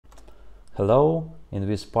Hello, in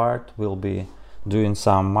this part we'll be doing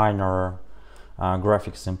some minor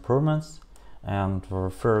graphics improvements, and the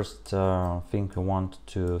first thing we want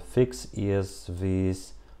to fix is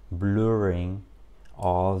this blurring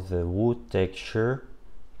of the wood texture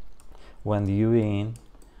when viewing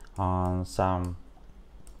on some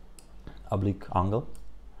oblique angle,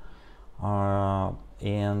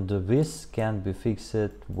 and this can be fixed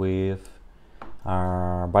with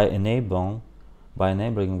by enabling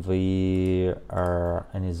the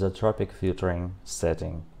Anisotropic Filtering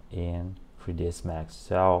setting in 3ds Max.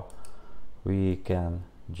 So we can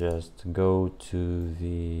just go to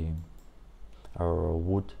the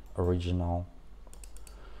wood original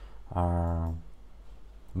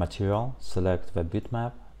material, select the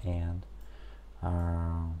bitmap, and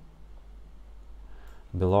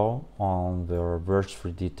below on the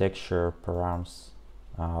Verge3D texture params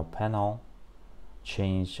panel,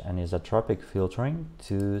 change anisotropic filtering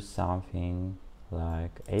to something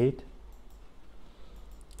like 8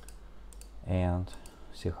 and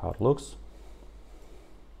see how it looks.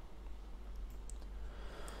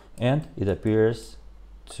 And it appears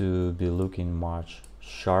to be looking much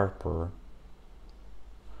sharper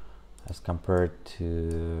as compared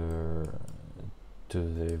to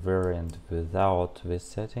the variant without these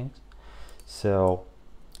settings. So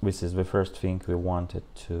this is the first thing we wanted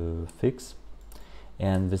to fix.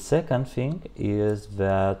 And the second thing is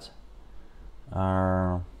that we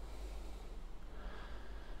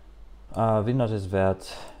noticed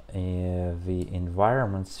that the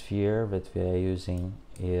environment sphere that we are using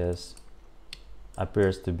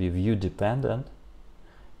appears to be view dependent.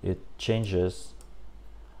 It changes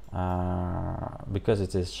because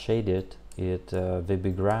it is shaded. The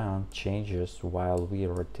background changes while we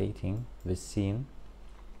are rotating the scene.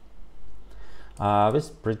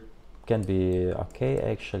 This can be okay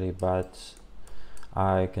actually, but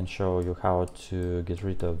I can show you how to get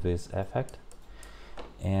rid of this effect.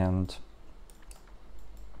 And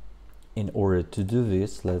in order to do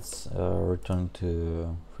this, let's return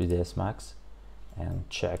to 3ds Max and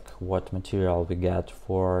check what material we got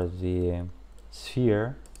for the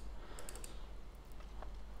sphere.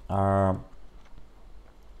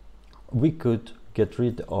 We could get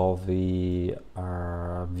rid of the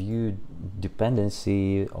view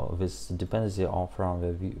dependency, of this dependency from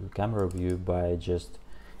the camera view, by just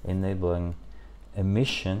enabling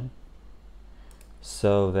emission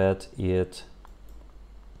so that it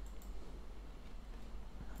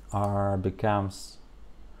becomes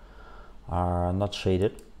not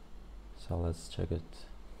shaded. So let's check it,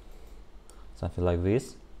 something like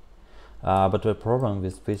this. But the problem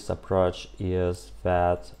with this approach is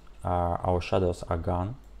that our shadows are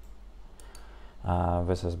gone.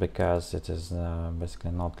 This is because it is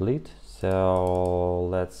basically not lit. So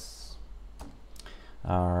let's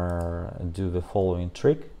do the following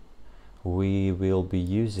trick. We will be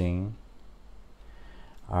using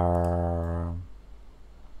a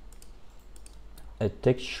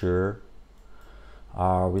texture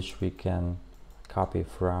which we can copy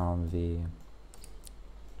from the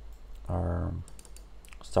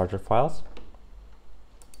starter files,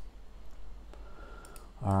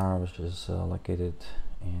 which is located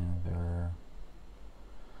in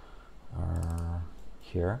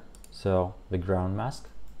here. So the ground mask,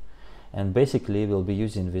 and basically we'll be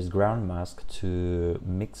using this ground mask to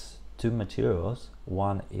mix two materials.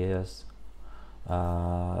 One is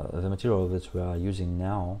the material that we are using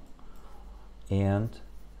now, and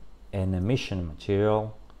an emission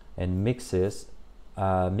material, and mix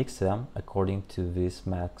them according to this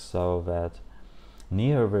mask, so that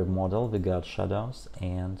near the model we got shadows,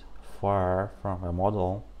 and far from the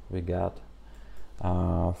model we got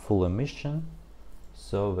full emission,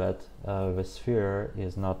 so that the sphere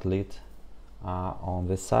is not lit on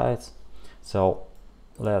the sides. So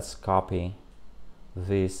let's copy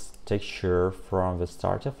this texture from the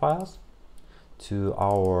starter files to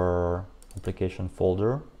our application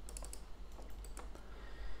folder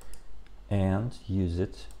and use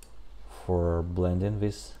it for blending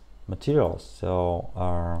these materials. So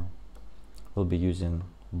we'll be using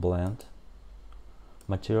blend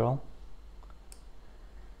material,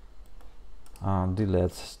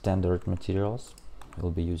 delete standard materials.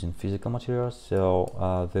 We'll be using physical materials.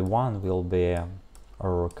 So the one will be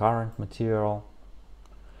our current material,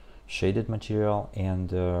 shaded material,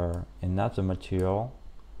 and another material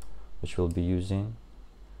which we'll be using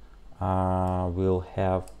will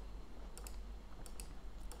have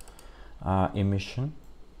emission.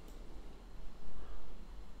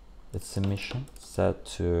 Its emission set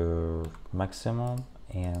to maximum,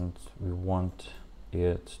 and we want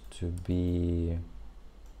it to be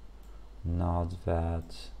not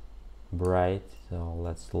that bright, so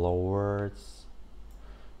let's lower its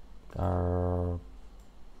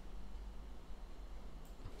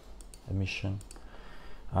emission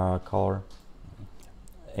color,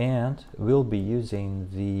 and we'll be using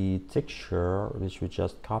the texture which we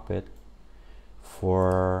just copied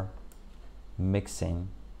for mixing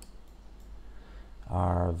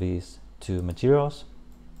these two materials.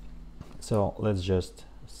 So let's just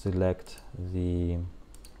select the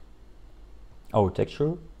our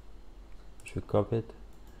texture which we copied.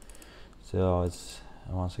 So it's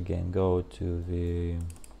once again go to the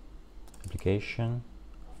application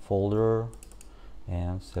folder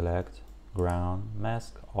and select ground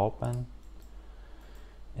mask, open,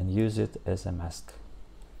 and use it as a mask.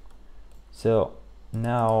 So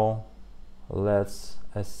now let's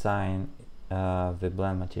assign the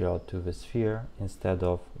blend material to the sphere instead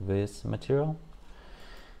of this material.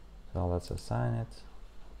 So let's assign it,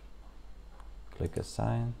 click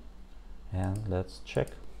assign, and let's check.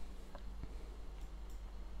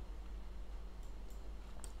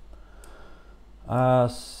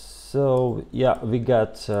 So yeah, we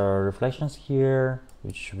got reflections here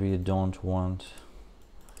which we don't want.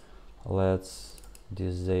 Let's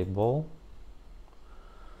disable.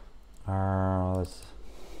 Let's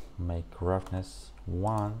make roughness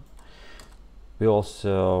 1. We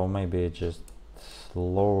also maybe just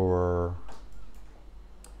lower.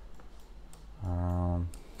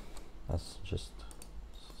 Let's just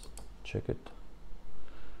check it.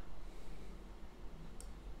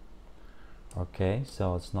 Okay,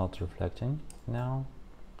 so it's not reflecting now,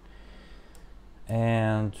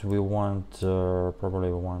 and we want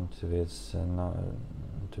probably want this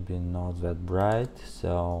to be not that bright.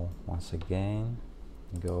 So once again,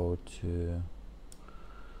 go to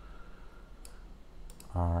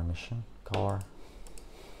our emission color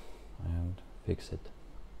and fix it.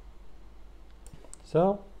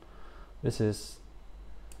 So this is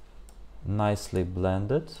nicely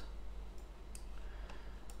blended.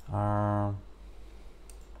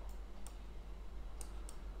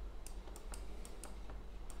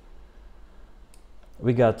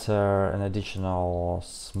 We got an additional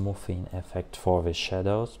smoothing effect for the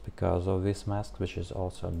shadows because of this mask, which is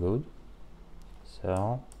also good.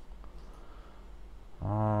 So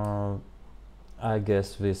I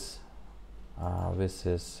guess this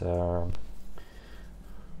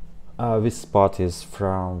spot is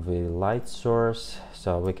from the light source,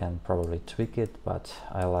 so we can probably tweak it, but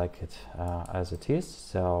I like it as it is.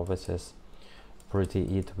 So this is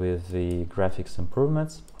pretty it with the graphics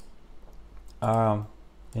improvements.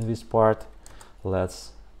 In this part,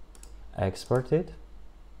 let's export it,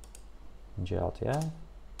 GLTF,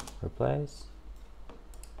 replace,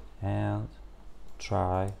 and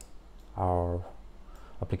try our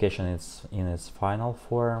application in its final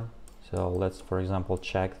form. So let's, for example,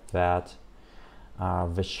 check that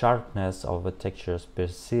the sharpness of the textures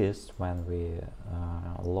persists when we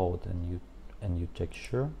load a new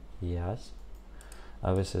texture. Yes,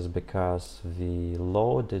 this is because the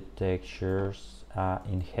loaded textures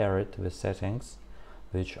inherit the settings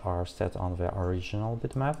which are set on the original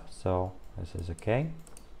bitmap. So this is okay,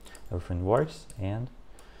 everything works, and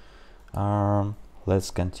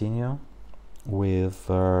let's continue with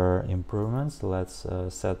improvements. Let's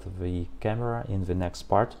set the camera in the next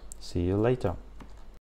part. See you later.